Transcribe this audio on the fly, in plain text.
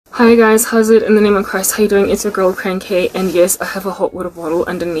Hi guys, how's it? In the name of Christ, how you doing? It's your girl Cranky, and yes, I have a hot water bottle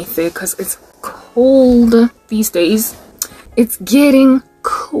underneath there because it's cold these days. It's getting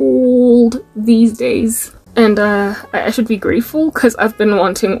cold these days, and I should be grateful because I've been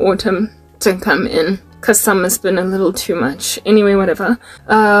wanting autumn to come in because summer's been a little too much. Anyway, whatever.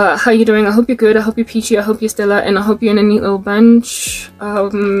 How you doing? I hope you're good. I hope you're peachy. I hope you're stellar, and I hope you're in a neat little bunch.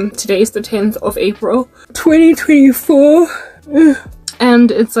 Today is the 10th of April 2024.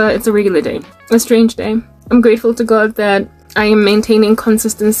 And it's a regular day, a strange day. I'm grateful to God that I am maintaining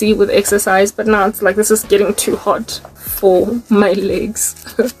consistency with exercise, but now it's like this is getting too hot for my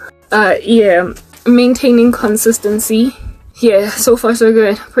legs. Yeah, maintaining consistency. Yeah, so far so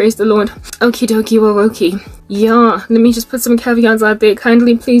good. Praise the Lord. Okie dokie wowoki. Yeah, let me just put some caveats out there.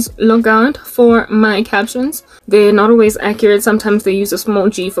 Kindly please look out for my captions. They're not always accurate. Sometimes they use a small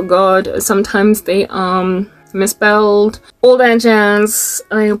g for God. Sometimes they misspelled, all that jazz.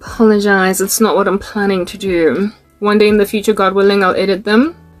 I apologize, it's not what I'm planning to do. One day in the future, God willing, I'll edit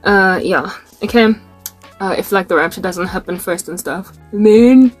them. Yeah, okay. If like the rapture doesn't happen first and stuff, and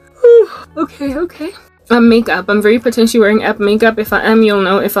then okay. Makeup, I'm very potentially wearing app makeup. If I am, you'll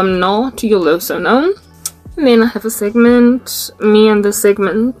know. If I'm not, you'll also know. And then I have a segment, me and the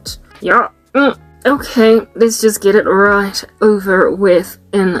segment. Yeah. Okay, let's just get it right over with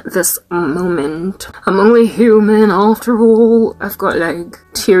in this moment. I'm only human after all. I've got like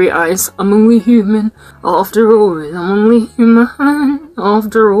teary eyes. I'm only human after all. I'm only human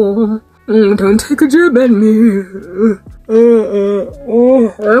after all. Don't take a jab at me.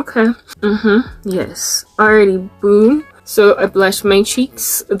 Okay. Yes. Alrighty, boom. So I blush my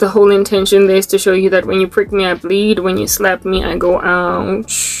cheeks. The whole intention there is to show you that when you prick me, I bleed. When you slap me, I go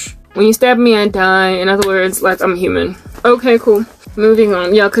ouch. When you stab me, I die. In other words, like, I'm human. Okay, cool. Moving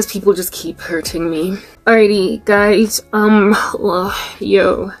on. Yeah, because people just keep hurting me. Alrighty, guys.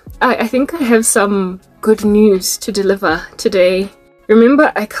 Yo. I think I have some good news to deliver today.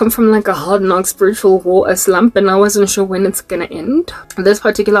 Remember, I come from like a hard knock spiritual war, a slump, and I wasn't sure when it's gonna end. This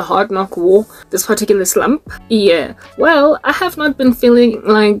particular hard knock war, this particular slump. Yeah. Well, I have not been feeling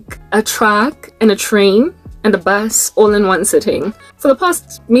like a track and a train and a bus all in one sitting for the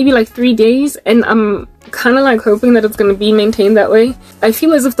past maybe like 3 days, and I'm kind of like hoping that it's going to be maintained that way. I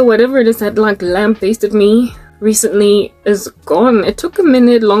feel as if the whatever it is that like lamp-basted me recently is gone. It took a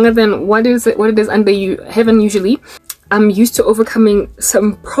minute longer than what it is under heaven usually. I'm used to overcoming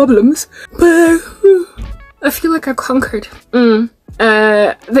some problems, but I feel like I conquered.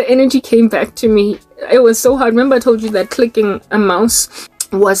 The energy came back to me. It was so hard. Remember I told you that clicking a mouse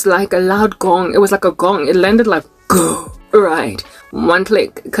was like a loud gong. It was like a gong. It landed like go. Right, one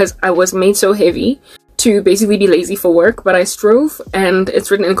click, because I was made so heavy to basically be lazy for work, but I strove, and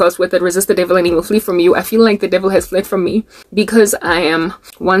it's written in God's word that resist the devil and he will flee from you. I feel like the devil has fled from me because I am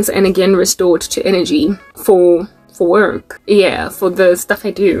once and again restored to energy for work. Yeah, for the stuff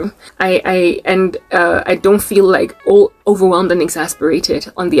I do. I don't feel like all overwhelmed and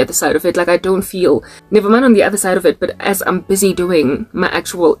exasperated on the other side of it. Like I don't feel, never mind on the other side of it, but as I'm busy doing my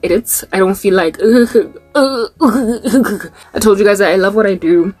actual edits, I don't feel like I told you guys that I love what I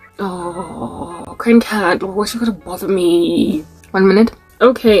do. Oh, crying cat, why's you gonna bother me? 1 minute.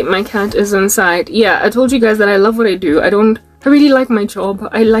 Okay, my cat is inside. Yeah, I told you guys that I love what I do. I really like my job.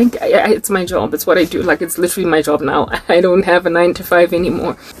 It's my job. It's what I do. Like, it's literally my job now. I don't have a 9 to 5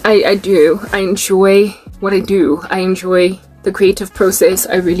 anymore. I do. I enjoy what I do. I enjoy the creative process.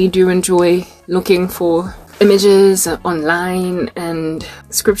 I really do enjoy looking for images online and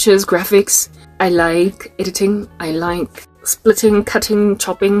scriptures, graphics. I like editing. I like splitting, cutting,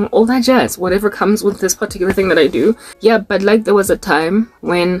 chopping, all that jazz. Whatever comes with this particular thing that I do. Yeah, but like there was a time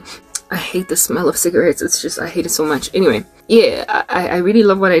when I hate the smell of cigarettes. It's just, I hate it so much. Anyway, yeah, I really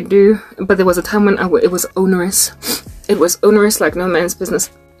love what I do, but there was a time when it was onerous. It was onerous like no man's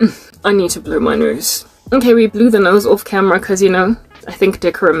business. I need to blow my nose. Okay, we blew the nose off camera because, you know, I think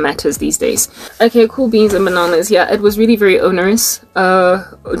decorum matters these days. Okay, cool beans and bananas. Yeah, it was really very onerous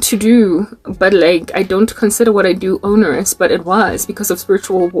to do, but like I don't consider what I do onerous, but it was because of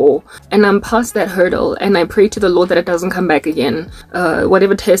spiritual war, and I'm past that hurdle, and I pray to the Lord that it doesn't come back again.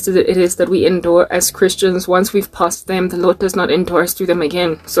 Whatever test it is that we endure as Christians, once we've passed them, the Lord does not endure us through them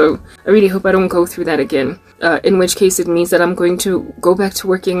again. So I really hope I don't go through that again, in which case it means that I'm going to go back to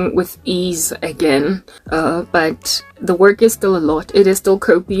working with ease again, but the work is still a lot. It is still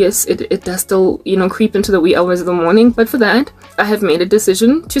copious. It does still, you know, creep into the wee hours of the morning, but for that I have made a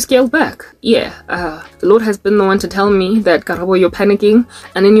decision to scale back. Yeah, the Lord has been the one to tell me that, Karabo, you're panicking,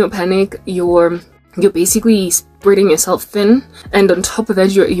 and in your panic you're basically spreading yourself thin, and on top of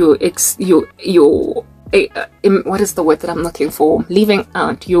that you're what is the word that I'm looking for? Leaving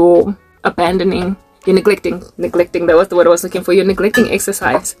out, you're abandoning, you're neglecting, that was the word I was looking for. You're neglecting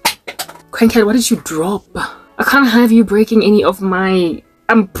exercise. Crankhead, what did you drop? I can't have you breaking any of my...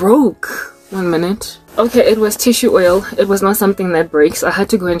 I'm broke. 1 minute. Okay, it was tissue oil. It was not something that breaks. I had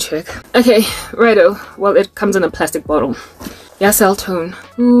to go and check. Okay, righto. Well, it comes in a plastic bottle. Yeah, cell tone.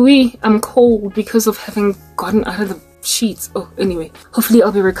 Ooh-wee, I'm cold because of having gotten out of the sheets. Oh, anyway. Hopefully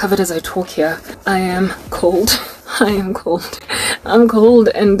I'll be recovered as I talk here. I am cold. I am cold. I'm cold,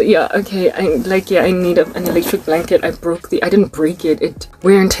 and yeah, okay, I need an electric blanket. I didn't break it. It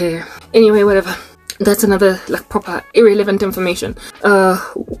wear and tear. Anyway, whatever. That's another like proper irrelevant information.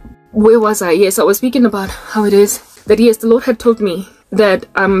 Where was I? Yes, I was speaking about how it is that yes, the Lord had told me that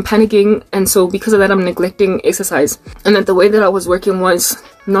I'm panicking, and so because of that I'm neglecting exercise, and that the way that I was working was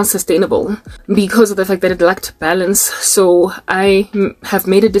not sustainable because of the fact that it lacked balance. So I have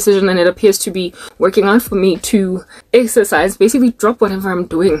made a decision, and it appears to be working out for me, to exercise, basically drop whatever I'm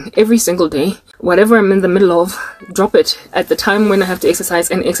doing every single day. Whatever I'm in the middle of, drop it at the time when I have to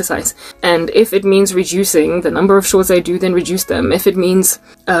exercise, and exercise. And if it means reducing the number of shorts I do, then reduce them. If it means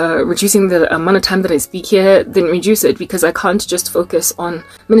reducing the amount of time that I speak here, then reduce it, because I can't just focus on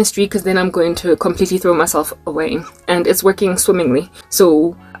ministry, because then I'm going to completely throw myself away. And it's working swimmingly.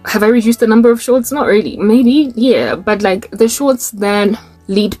 So have I reduced the number of shorts? Not really. Maybe, yeah, but like the shorts that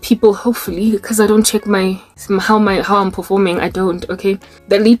lead people, hopefully, because I don't check how I'm performing. I don't, okay,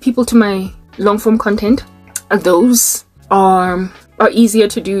 that lead people to my long form content, those are easier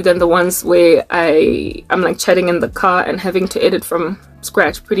to do than the ones where I'm like chatting in the car and having to edit from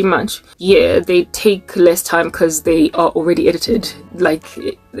scratch pretty much. Yeah, they take less time because they are already edited. Like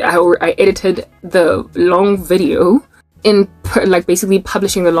I edited the long video in like basically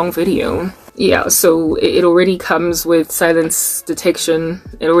publishing the long video. Yeah, so it already comes with silence detection,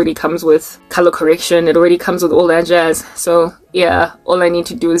 it already comes with color correction, it already comes with all that jazz. So yeah, all I need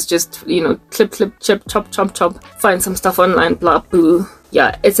to do is just, you know, clip, chip, chop, find some stuff online, blah, boo,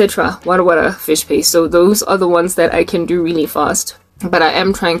 yeah, etc. Wada, fish paste. So those are the ones that I can do really fast. But I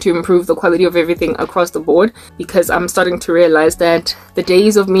am trying to improve the quality of everything across the board, because I'm starting to realize that the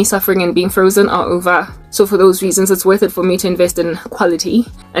days of me suffering and being frozen are over. So for those reasons, it's worth it for me to invest in quality.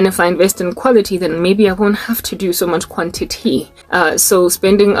 And if I invest in quality, then maybe I won't have to do so much quantity. So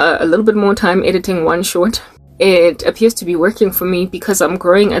spending a little bit more time editing one short, it appears to be working for me, because I'm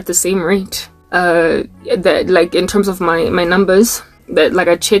growing at the same rate. That like in terms of my numbers, that like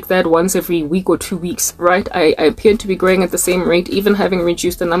I check that once every week or 2 weeks, right? I appear to be growing at the same rate, even having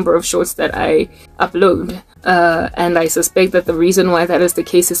reduced the number of shorts that I upload. And I suspect that the reason why that is the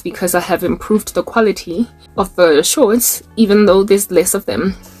case is because I have improved the quality of the shorts, even though there's less of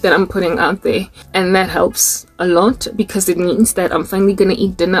them that I'm putting out there. And that helps a lot, because it means that I'm finally gonna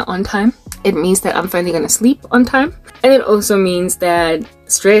eat dinner on time. It means that I'm finally gonna sleep on time. And it also means that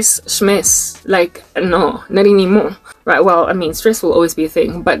stress, schmess, like, no, not anymore. Right, well, I mean, stress will always be a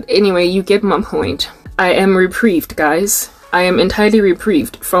thing, but anyway, you get my point. I am reprieved, guys. I am entirely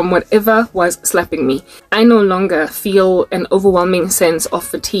reprieved from whatever was slapping me. I no longer feel an overwhelming sense of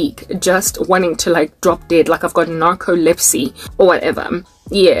fatigue, just wanting to like drop dead, like I've got narcolepsy or whatever.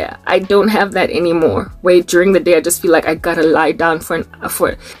 Yeah, I don't have that anymore, where during the day I just feel like I gotta lie down for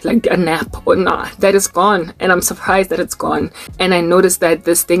like a nap or not. That is gone, and I'm surprised that it's gone. And I noticed that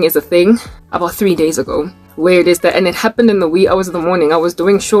this thing is a thing about 3 days ago, where it is that, and it happened in the wee hours of the morning. I was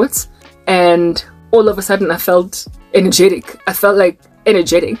doing shorts, and all of a sudden I felt energetic. I felt like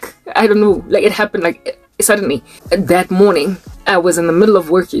energetic. I don't know, like it happened like suddenly. That morning I was in the middle of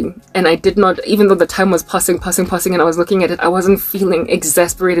working, and I did not, even though the time was passing and I was looking at it, I wasn't feeling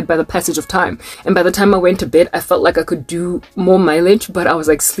exasperated by the passage of time. And by the time I went to bed, I felt like I could do more mileage, but I was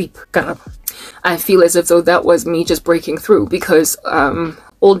like, sleep, Karabo. I feel as if though that was me just breaking through, because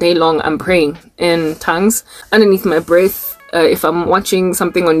all day long I'm praying in tongues underneath my breath. If I'm watching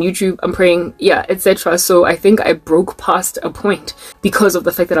something on YouTube, I'm praying, yeah, etc. So I think I broke past a point because of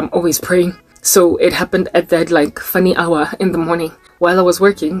the fact that I'm always praying. So it happened at that like funny hour in the morning while I was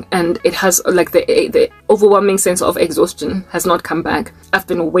working, and it has like the overwhelming sense of exhaustion has not come back. I've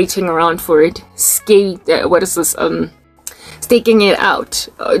been waiting around for it, staking it out,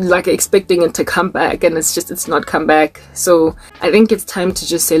 like expecting it to come back, and it's not come back. So I think it's time to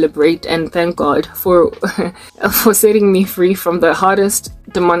just celebrate and thank God for for setting me free from the hardest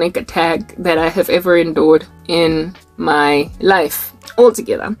demonic attack that I have ever endured in my life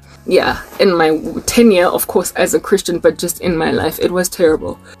altogether. Yeah, in my tenure, of course, as a Christian, but just in my life, it was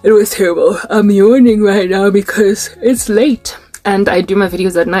terrible. It was terrible. I'm yawning right now because it's late. And I do my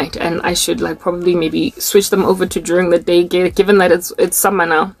videos at night, and I should like probably maybe switch them over to during the day, given that it's summer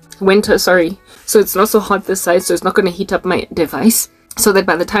now. Winter, sorry. so it's not so hot this side, so it's not going to heat up my device, so that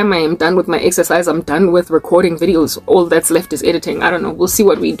by the time I am done with my exercise, I'm done with recording videos. All that's left is editing. I don't know, we'll see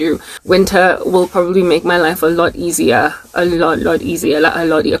what we do. Winter will probably make my life a lot easier, a lot easier.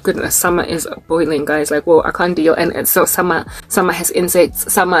 Goodness, summer is boiling, guys. Like, whoa, I can't deal. And so summer has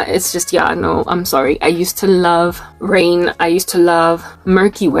insects. Summer is just, yeah, no, I'm sorry. I used to love rain. I used to love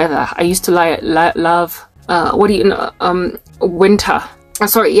murky weather. I used to love winter.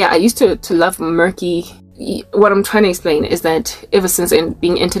 Sorry, yeah, I used to love murky. What I'm trying to explain is that ever since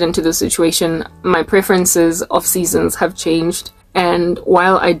being entered into this situation, my preferences of seasons have changed. And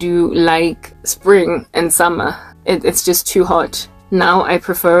while I do like spring and summer, it's just too hot. Now I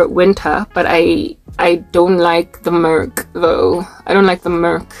prefer winter, but I don't like the murk though. I don't like the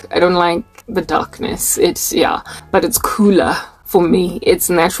murk. I don't like the darkness. It's, yeah, but it's cooler for me.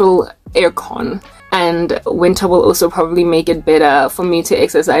 It's natural aircon. And winter will also probably make it better for me to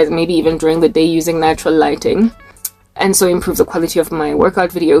exercise, maybe even during the day using natural lighting, and so improve the quality of my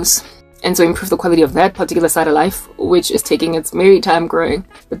workout videos, and so improve the quality of that particular side of life, which is taking its merry time growing.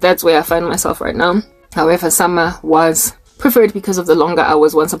 But that's where I find myself right now. However, summer was preferred because of the longer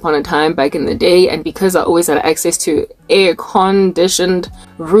hours once upon a time back in the day, and because I always had access to air-conditioned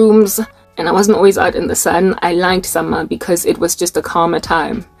rooms and I wasn't always out in the sun. I liked summer because it was just a calmer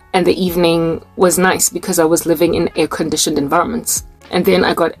time. And the evening was nice because I was living in air-conditioned environments. And then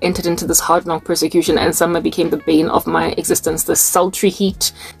I got entered into this hard knock persecution, and summer became the bane of my existence. The sultry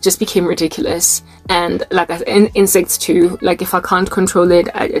heat just became ridiculous. And like insects too, like if I can't control it,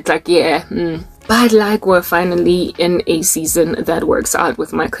 it's like, yeah. But like we're finally in a season that works out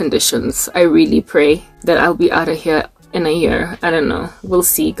with my conditions. I really pray that I'll be out of here in a year. I don't know. We'll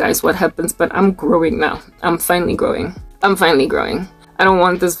see, guys, what happens. But I'm growing now. I'm finally growing. I don't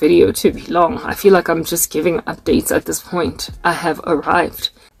want this video to be long. I feel like I'm just giving updates at this point. I have arrived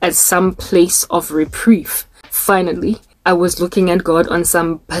at some place of reprieve. Finally, I was looking at God on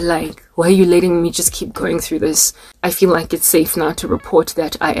some, but like, why are you letting me just keep going through this? I feel like it's safe now to report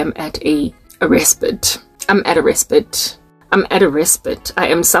that I am at a respite. I'm at a respite. I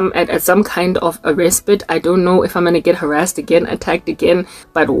am at some kind of a respite. I don't know if I'm gonna get harassed again, attacked again,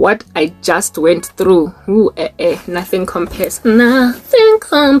 but what I just went through, nothing compares to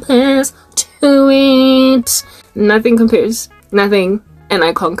it. Nothing compares. Nothing. And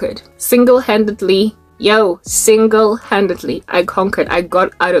I conquered. Single-handedly. Single-handedly. I conquered. I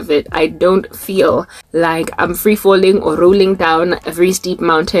got out of it. I don't feel like I'm free-falling or rolling down a very steep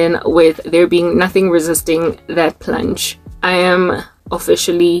mountain with there being nothing resisting that plunge. I am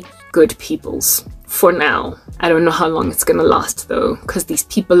officially good peoples for now. I don't know how long it's gonna last though, because these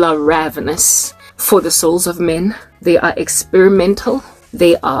people are ravenous for the souls of men. They are experimental,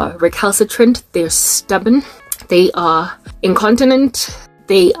 they are recalcitrant, they're stubborn, they are incontinent,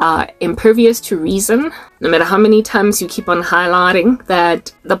 they are impervious to reason. No matter how many times you keep on highlighting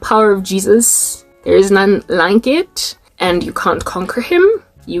that the power of Jesus, there is none like it, and you can't conquer him.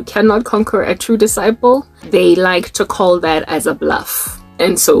 You cannot conquer a true disciple. They like to call that as a bluff.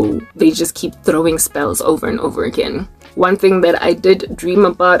 And so they just keep throwing spells over and over again. One thing that I did dream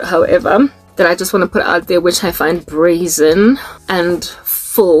about, however, that I just want to put out there, which I find brazen and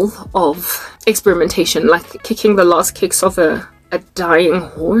full of experimentation, like kicking the last kicks of a dying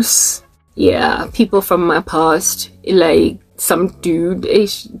horse. Yeah, people from my past, like some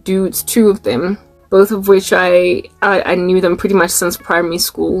dudes, two of them, both of which I knew them pretty much since primary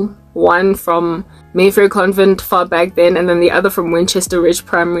school. One from Mayfair Convent far back then, and then the other from Winchester Ridge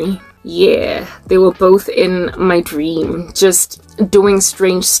Primary. Yeah, they were both in my dream, just doing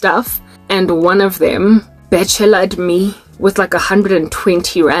strange stuff. And one of them bachelored me with like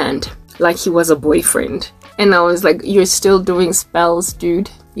 120 rand, like he was a boyfriend. And I was like, you're still doing spells, dude.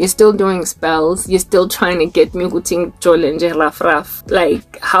 You're still doing spells. You're still trying to get me guting jolenje raf.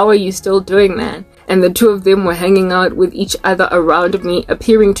 Like, how are you still doing that? And the two of them were hanging out with each other around me,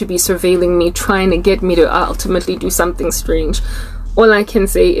 appearing to be surveilling me, trying to get me to ultimately do something strange. All I can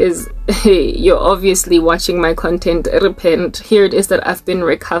say is, hey, you're obviously watching my content. Repent. Here it is that I've been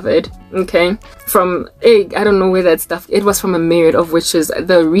recovered, okay? From, I don't know where that stuff, it was from a myriad of witches.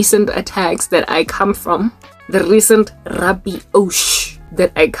 The recent attacks that I come from, the recent Rabbi Osh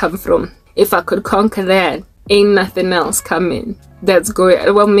that I come from. If I could conquer that, ain't nothing else coming. That's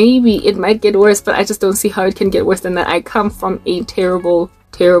going, well, maybe it might get worse, but I just don't see how it can get worse than that. I come from a terrible,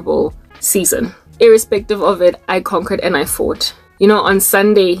 terrible season. Irrespective of it, I conquered and I fought. You know, on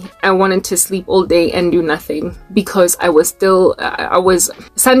Sunday, I wanted to sleep all day and do nothing because I was still,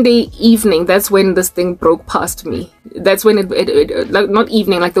 Sunday evening, that's when this thing broke past me. That's when it like, not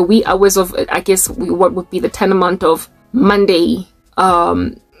evening, like the wee hours of, I guess, what would be the tantamount of Monday,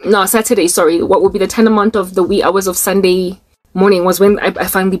 no, Saturday, sorry, what would be the tantamount of the wee hours of Sunday morning was when I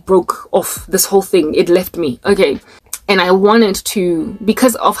finally broke off this whole thing. It left me. Okay. And I wanted to,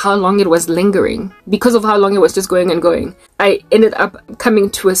 because of how long it was lingering, because of how long it was just going and going, I ended up coming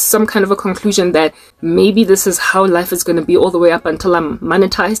to some kind of a conclusion that maybe this is how life is going to be all the way up until I'm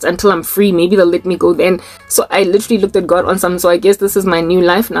monetized, until I'm free. Maybe they'll let me go then. So I literally looked at God on something. So I guess this is my new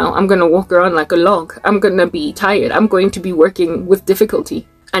life now. I'm going to walk around like a log. I'm going to be tired. I'm going to be working with difficulty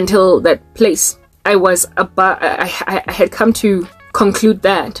until that place. I had come to conclude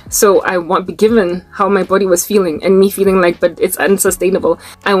that. So I want, given how my body was feeling and me feeling like, but it's unsustainable,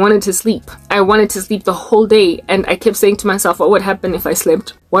 I wanted to sleep. I wanted to sleep the whole day, and I kept saying to myself, what would happen if I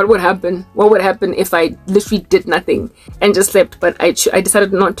slept? What would happen? What would happen if I literally did nothing and just slept? But I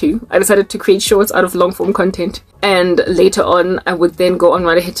decided not to. I decided to create shorts out of long form content, and later on I would then go on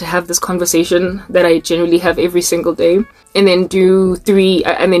right ahead to have this conversation that I generally have every single day, and then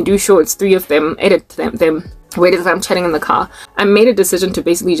do shorts, 3 of them, edit them. Wait as I'm chatting in the car. I made a decision to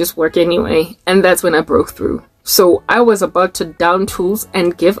basically just work anyway, and that's when I broke through. So I was about to down tools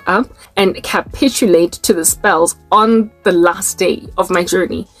and give up and capitulate to the spells on the last day of my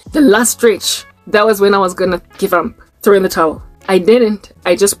journey. The last stretch, that was when I was gonna give up, throw in the towel. I didn't.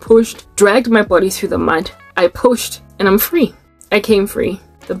 I just pushed, dragged my body through the mud. I pushed, and I'm free. I came free.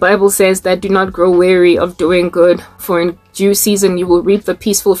 The Bible says that do not grow weary of doing good, for in due season you will reap the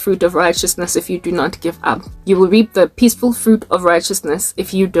peaceful fruit of righteousness if you do not give up. You will reap the peaceful fruit of righteousness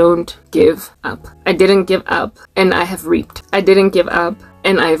if you don't give up. I didn't give up, and I have reaped. I didn't give up,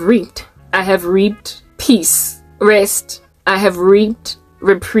 and I have reaped. I have reaped peace, rest. I have reaped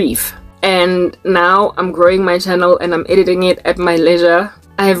reprieve. And now I'm growing my channel and I'm editing it at my leisure.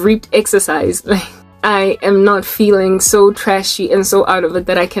 I have reaped exercise. I am not feeling so trashy and so out of it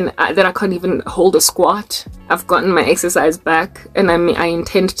that I can't even hold a squat. I've gotten my exercise back, and I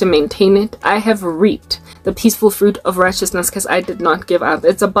intend to maintain it. I have reaped the peaceful fruit of righteousness because I did not give up.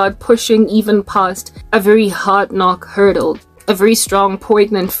 It's about pushing even past a very hard knock hurdle, a very strong,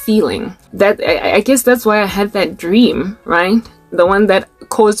 poignant feeling. That I guess that's why I had that dream, right? The one that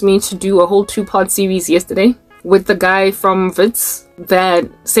caused me to do a whole 2-part series yesterday with the guy from Wits that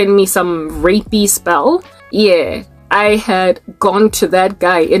sent me some rapey spell. Yeah, I had gone to that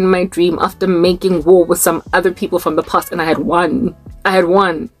guy in my dream after making war with some other people from the past, and I had won,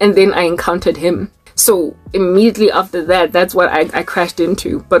 and then I encountered him. So immediately after that, that's what I crashed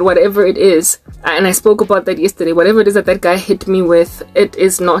into. But whatever it is, and I spoke about that yesterday, whatever it is that guy hit me with, it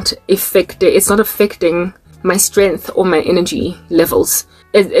is not affecting my strength or my energy levels.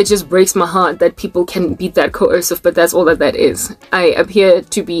 It just breaks my heart that people can be that coercive, but that's all that is. I appear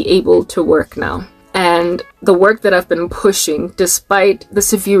to be able to work now. And the work that I've been pushing, despite the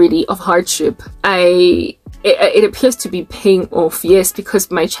severity of hardship, it appears to be paying off. Yes, because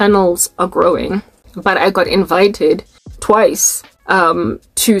my channels are growing. But I got invited twice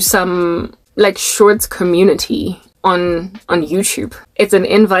to some like shorts community on YouTube. It's an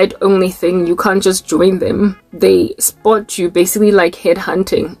invite only thing. You can't just join them. They spot you, basically like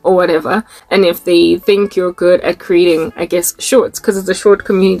headhunting or whatever, and if they think you're good at creating, I guess, shorts, because it's a short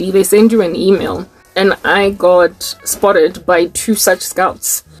community, they send you an email. And I got spotted by 2 such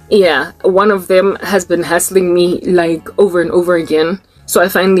scouts. Yeah, one of them has been hassling me like over and over again, so I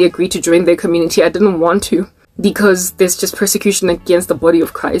finally agreed to join their community. I didn't want to, because there's just persecution against the body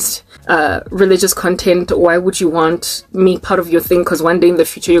of Christ. Religious content, why would you want me part of your thing, because one day in the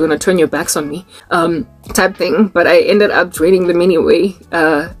future you're going to turn your backs on me, type thing. But I ended up joining them anyway,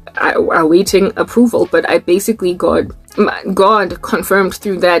 awaiting approval. But I basically God confirmed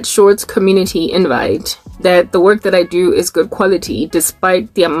through that shorts community invite that the work that I do is good quality,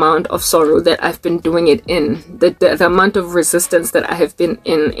 despite the amount of sorrow that I've been doing it in, the amount of resistance that I have been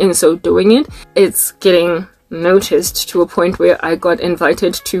in so doing it. It's getting noticed to a point where I got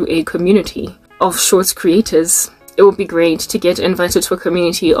invited to a community of shorts creators. It would be great to get invited to a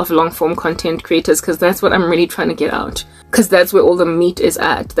community of long form content creators, because that's what I'm really trying to get out, because that's where all the meat is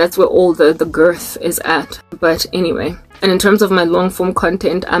at, that's where all the girth is at. But anyway, and in terms of my long form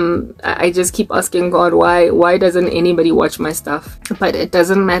content, I just keep asking God, why doesn't anybody watch my stuff? But it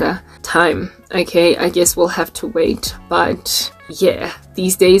doesn't matter. Time. Okay, I guess we'll have to wait. But yeah,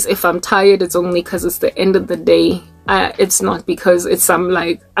 these days if I'm tired, it's only because it's the end of the day. It's not because it's some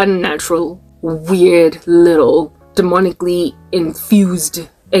like unnatural, weird little demonically infused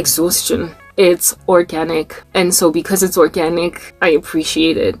exhaustion. It's organic, and so because it's organic, I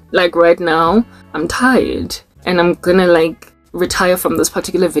appreciate it. Like right now, I'm tired, and I'm gonna like retire from this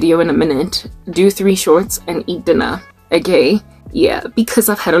particular video in a minute, do 3 shorts and eat dinner. Okay, yeah, because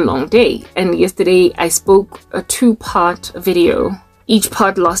I've had a long day. And yesterday I spoke a 2-part video each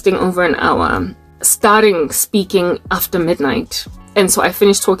part lasting over an hour, starting speaking after midnight. And so I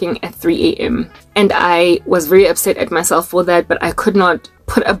finished talking at 3 a.m. and I was very upset at myself for that, but I could not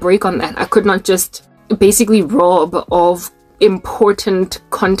put a break on that. I could not just basically rob of important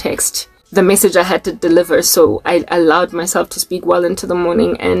context the message I had to deliver. So I allowed myself to speak well into the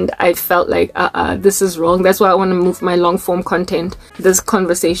morning, and I felt like this is wrong. That's why I want to move my long form content, this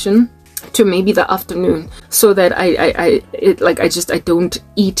conversation, to maybe the afternoon, so that I don't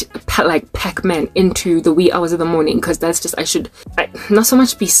eat like Pac-Man into the wee hours of the morning, because that's just, I not so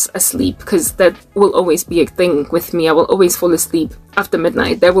much be asleep, because that will always be a thing with me. I will always fall asleep after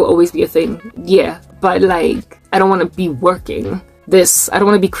midnight. That will always be a thing, yeah, but like I don't want to be working this. I don't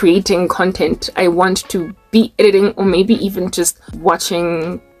want to be creating content. I want to be editing, or maybe even just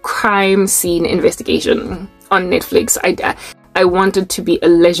watching crime scene investigation on Netflix. I wanted to be a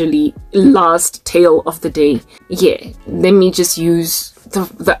leisurely last tale of the day. Yeah, let me just use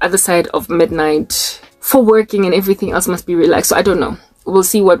the other side of midnight for working, and everything else must be relaxed. So I don't know. We'll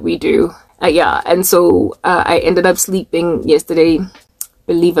see what we do. Yeah, and so I ended up sleeping yesterday,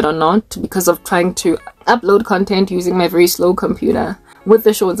 believe it or not, because of trying to upload content using my very slow computer with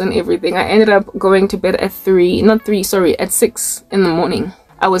the shorts and everything. I ended up going to bed at 6 in the morning.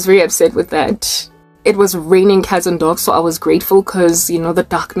 I was very upset with that. It was raining cats and dogs, so I was grateful, because, you know, the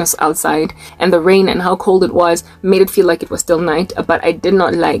darkness outside and the rain and how cold it was made it feel like it was still night. But I did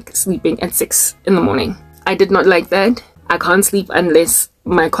not like sleeping at 6 in the morning. I did not like that. I can't sleep unless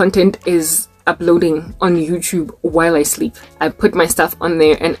my content is uploading on YouTube while I sleep. I put my stuff on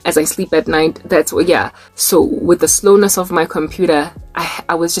there, and as I sleep at night, that's what, yeah. So with the slowness of my computer,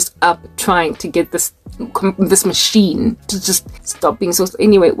 I was just up trying to get this machine to just stop being so slow.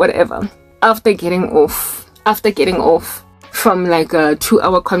 Anyway, whatever. After getting off from like a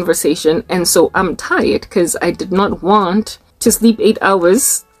 2-hour conversation, and so I'm tired because I did not want to sleep 8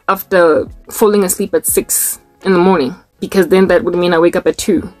 hours after falling asleep at 6 in the morning, because then that would mean I wake up at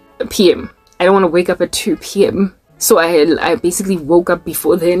 2 p.m. I don't want to wake up at 2 p.m. So I basically woke up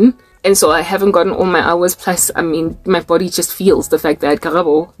before then, and so I haven't gotten all my hours. Plus, I mean, my body just feels the fact that,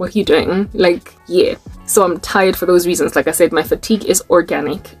 Karabo, what are you doing? Like, yeah. So I'm tired for those reasons. Like I said, my fatigue is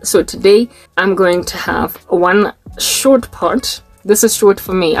organic. So today I'm going to have one short part. This is short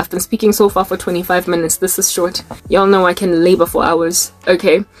for me. I've been speaking so far for 25 minutes. This is short. Y'all know I can labor for hours.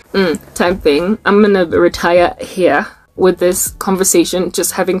 Okay, type thing. I'm gonna retire here with this conversation,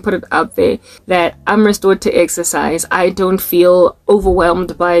 just having put it out there that I'm restored to exercise. I don't feel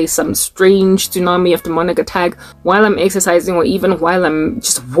overwhelmed by some strange tsunami of demonic attack while I'm exercising, or even while I'm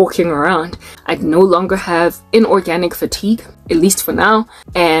just walking around. I no longer have inorganic fatigue, at least for now,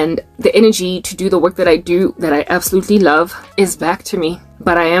 and the energy to do the work that I do, that I absolutely love, is back to me.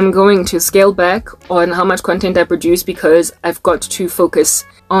 But I am going to scale back on how much content I produce, because I've got to focus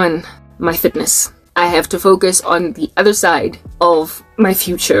on my fitness. I have to focus on the other side of my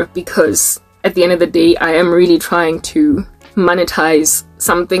future, because at the end of the day, I am really trying to monetize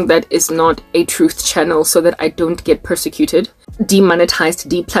something that is not a truth channel, so that I don't get persecuted, demonetized,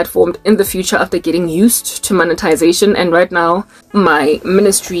 deplatformed in the future after getting used to monetization. And right now, my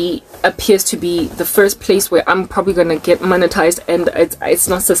ministry appears to be the first place where I'm probably gonna get monetized, and it's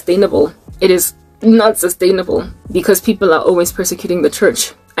not sustainable. It is not sustainable, because people are always persecuting the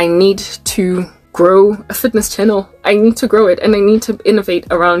church. I need to grow a fitness channel. I need to grow it, and I need to innovate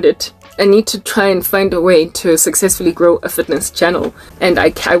around it. I need to try and find a way to successfully grow a fitness channel, and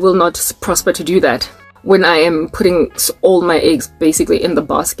I will not prosper to do that when I am putting all my eggs basically in the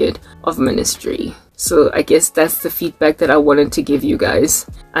basket of ministry. So I guess that's the feedback that I wanted to give you guys.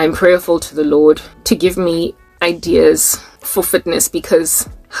 I'm prayerful to the Lord to give me ideas for fitness, because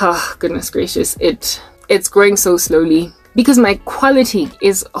goodness gracious, it's growing so slowly. Because my quality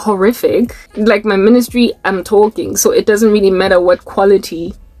is horrific. Like my ministry, I'm talking, so it doesn't really matter what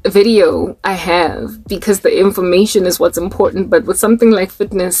quality video I have, because the information is what's important. But with something like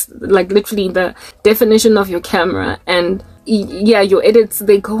fitness, like literally the definition of your camera and yeah, your edits,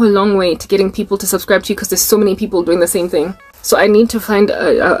 they go a long way to getting people to subscribe to you, because there's so many people doing the same thing. So I need to find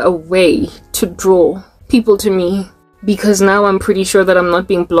a way to draw people to me, because now I'm pretty sure that I'm not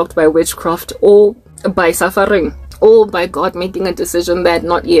being blocked by witchcraft or by suffering, or by God making a decision that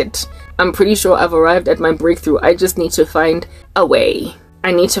not yet. I'm pretty sure I've arrived at my breakthrough. I just need to find a way.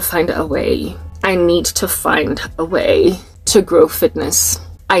 I need to find a way. I need to find a way to grow fitness.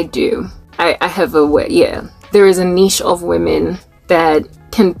 I do. I have a way, yeah. There is a niche of women that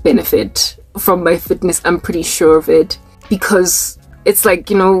can benefit from my fitness. I'm pretty sure of it, because it's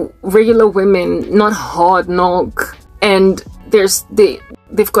like, you know, regular women, not hard knock, and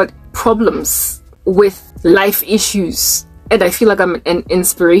they've got problems with life issues, and I feel like I'm an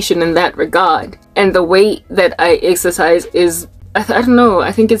inspiration in that regard. And the way that I exercise is, I don't know,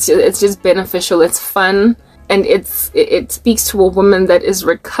 I think it's just beneficial, it's fun, and it speaks to a woman that is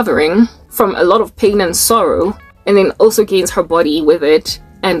recovering from a lot of pain and sorrow, and then also gains her body with it,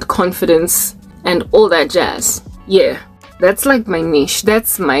 and confidence, and all that jazz. Yeah, that's like my niche.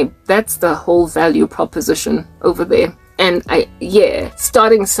 That's the whole value proposition over there. And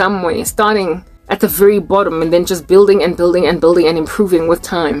starting somewhere, starting at the very bottom, and then just building and building and building and improving with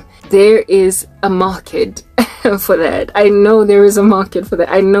time. There is a market for that. I know there is a market for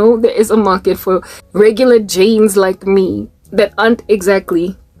that. I know there is a market for regular Janes like me that aren't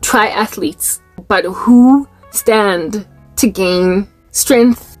exactly triathletes, but who stand to gain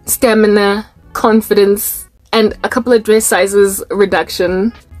strength, stamina, confidence, and a couple of dress sizes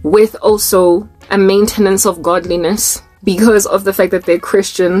reduction, with also a maintenance of godliness. Because of the fact that they're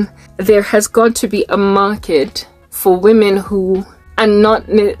Christian, there has got to be a market for women who are not,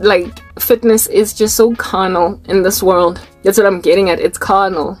 like, fitness is just so carnal in this world. That's what I'm getting at. It's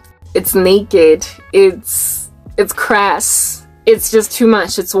carnal. It's naked. It's crass. It's just too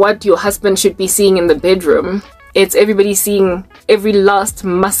much. It's what your husband should be seeing in the bedroom. It's everybody seeing every last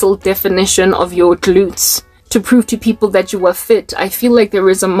muscle definition of your glutes to prove to people that you are fit. I feel like there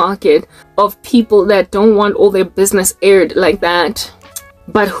is a market of people that don't want all their business aired like that,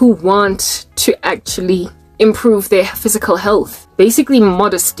 but who want to actually improve their physical health. Basically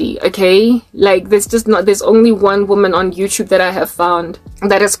modesty, okay? Like, there's only one woman on YouTube that I have found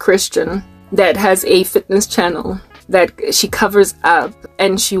that is Christian, that has a fitness channel, that she covers up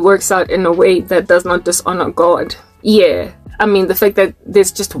and she works out in a way that does not dishonor God. Yeah, I mean, the fact that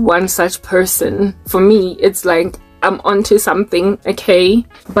there's just one such person, for me, it's like I'm onto something, okay?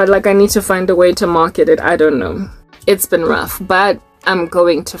 But like, I need to find a way to market it. I don't know. It's been rough, but I'm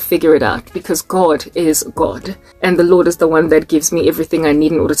going to figure it out, because God is God, and the Lord is the one that gives me everything I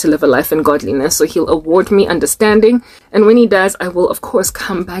need in order to live a life in godliness. So he'll award me understanding, and when he does, I will of course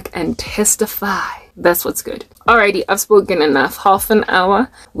come back and testify. That's what's good. Alrighty, I've spoken enough. Half an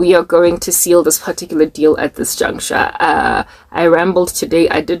hour. We are going to seal this particular deal at this juncture. I rambled today.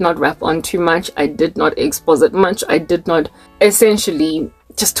 I did not rap on too much. I did not exposit much. I did not essentially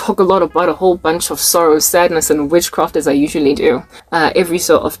just talk a lot about a whole bunch of sorrow, sadness, and witchcraft, as I usually do. Every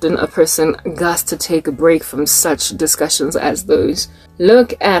so often, a person has to take a break from such discussions as those.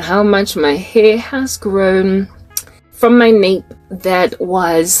 Look at how much my hair has grown from my nape that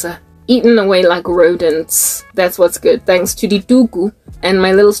was eaten away like rodents. That's what's good. Thanks to the tuku. And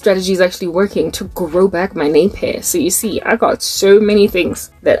my little strategy is actually working to grow back my nape hair. So you see, I got so many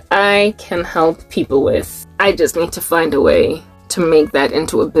things that I can help people with. I just need to find a way to make that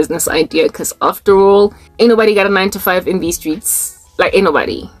into a business idea, because after all, ain't nobody got a 9-to-5 in these streets. Like, ain't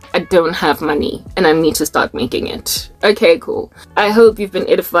nobody. I don't have money and I need to start making it. Okay, cool. I hope you've been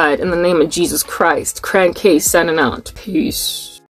edified. In the name of Jesus Christ, Crank K signing out. Peace.